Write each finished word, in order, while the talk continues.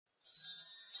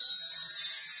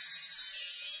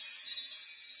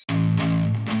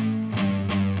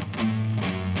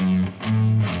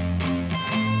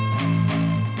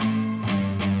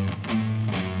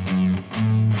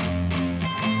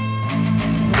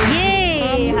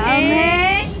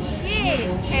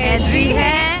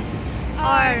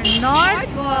और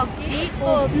north walk की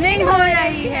opening हो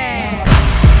रही है।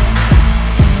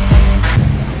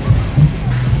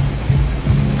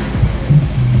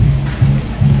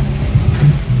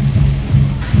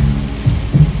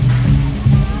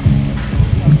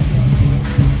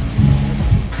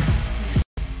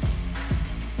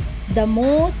 The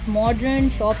most modern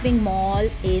shopping mall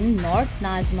in North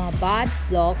Nazimabad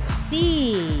Block C.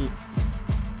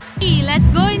 Let's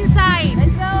go inside.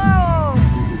 Let's go.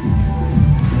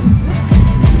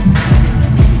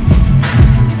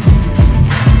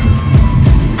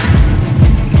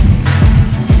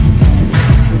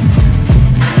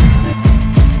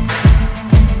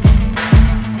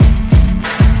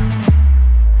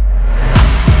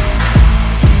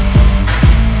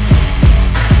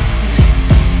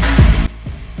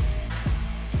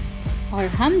 और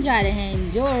हम जा रहे हैं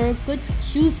इंदौर कुछ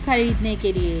शूज खरीदने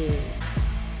के लिए।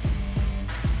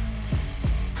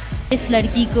 इस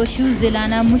लड़की को शूज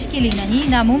दिलाना मुश्किल ही नहीं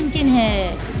नामुमकिन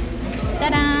है।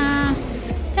 टा-डा!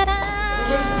 टा-डा!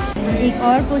 एक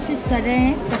और कोशिश कर रहे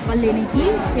हैं चप्पल लेने की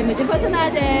कि मुझे पसंद आ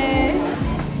जाए।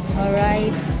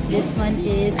 Alright, this one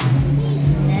is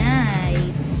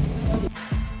nice.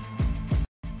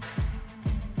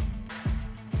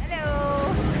 Hello.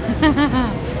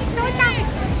 So nice.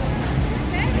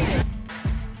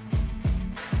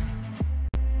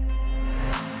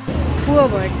 Poor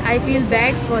birds, I feel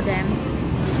bad for them.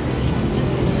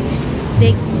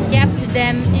 They kept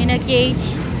them in a cage.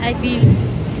 I feel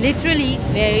literally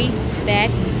very bad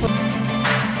for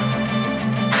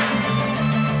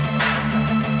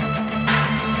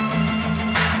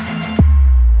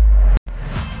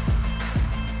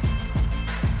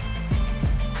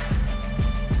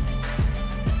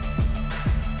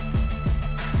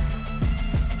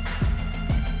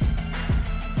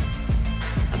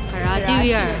Karachi.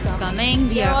 We are coming.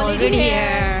 We are already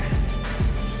here.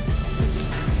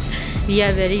 We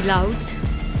are very loud.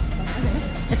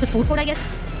 It's a food court, I guess.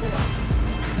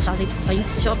 Shazib's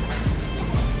science shop.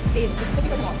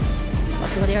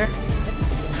 What's over there?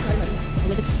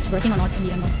 Whether it's working or not, we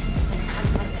don't know.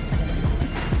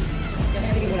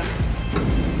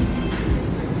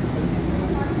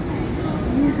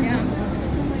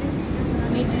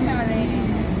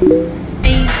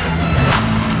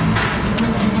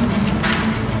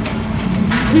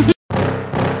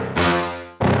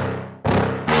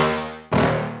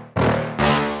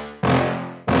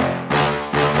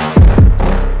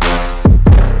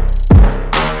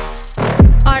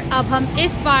 अब हम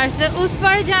इस पार से उस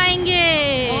पार जाएंगे।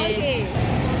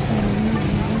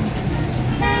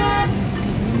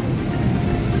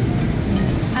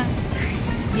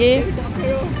 ये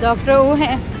doctor वो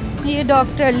है, ये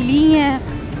डॉक्टर ली हैं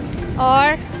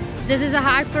और this is a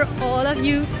heart for all of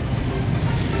you.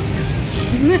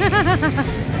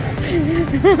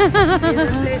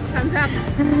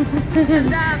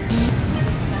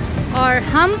 और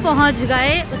हम पहुंच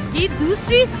गए उसकी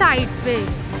दूसरी साइड पे।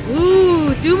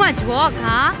 Too much walk,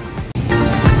 हाँ?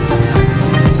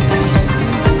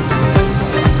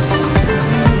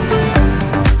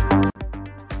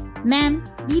 मैम,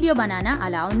 वीडियो बनाना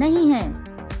अलाउ नहीं है।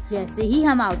 जैसे ही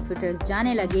हम आउटफिटर्स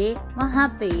जाने लगे वहाँ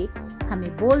पे हमें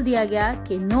बोल दिया गया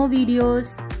कि नो वीडियोस।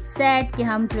 सैड कि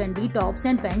हम ट्रेंडी टॉप्स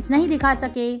एंड पैंट्स नहीं दिखा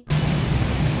सके।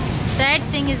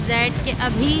 सैड थिंग इज दैट कि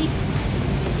अभी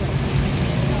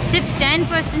सिर्फ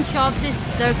 10% शॉप्स इस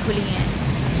तरह खुली हैं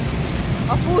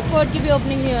और फूड कोर्ट की भी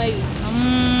ओपनिंग नहीं हुई।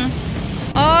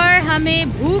 और हमें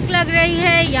भूख लग रही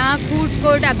है। यहाँ फूड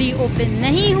कोर्ट अभी ओपन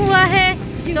नहीं हुआ है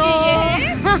तो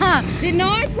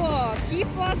north walk keep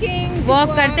walking walk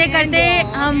करते करते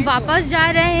हम वापस जा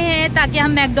रहे हैं ताकि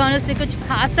हम मैकडॉनल्ड से कुछ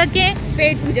खा सकें,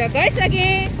 पेट पूजा कर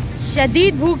सकें।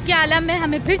 शदीद भूख के आलम में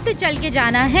हमें फिर से चल के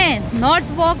जाना है।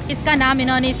 नॉर्थ वॉक इसका नाम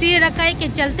इन्होंने इसलिए रखा है कि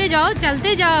चलते जाओ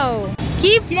चलते जाओ।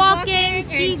 Keep walking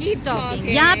keep talking.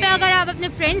 यहाँ पे अगर आप अपने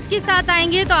फ्रेंड्स के साथ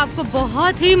आएंगे तो आपको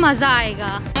बहुत ही मजा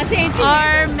आएगा।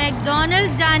 और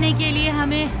मैकडॉनल्ड्स जाने के लिए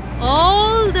हमें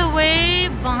ऑल द वे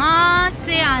वहाँ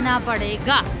से आना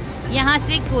पड़ेगा। यहाँ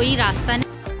से कोई रास्ता नहीं।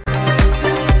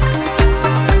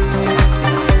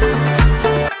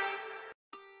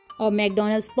 और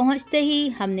मैकडॉनल्ड्स पहुँचते ही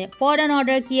हमने फौरन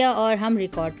ऑर्डर किया और हम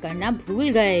रिकॉर्ड करना भूल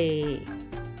गए।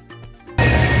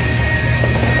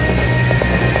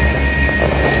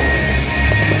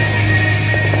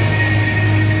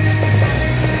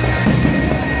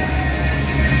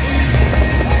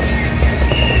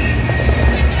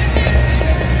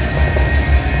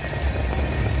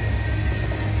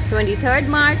 Third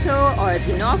March हो और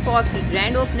the North Wall की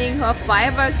grand opening हो,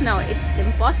 fireworks now, it's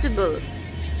impossible.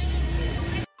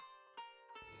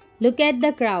 Look at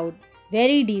the crowd,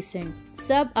 very decent.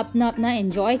 सब अपना अपना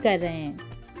enjoy कर रहे हैं।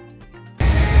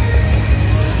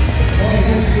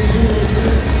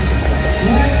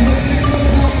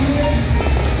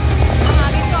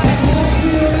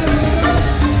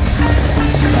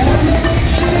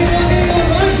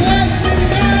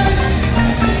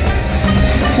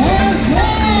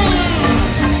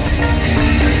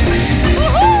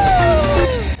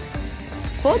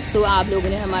 आप लोगों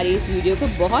ने हमारी इस वीडियो को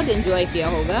बहुत एंजॉय किया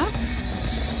होगा,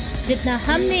 जितना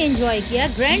हमने एंजॉय किया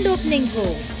ग्रैंड ओपनिंग को।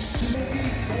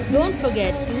 Don't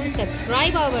forget to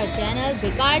subscribe our channel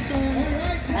बेकार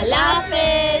टून्स। अल्लाह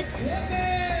हाफिज।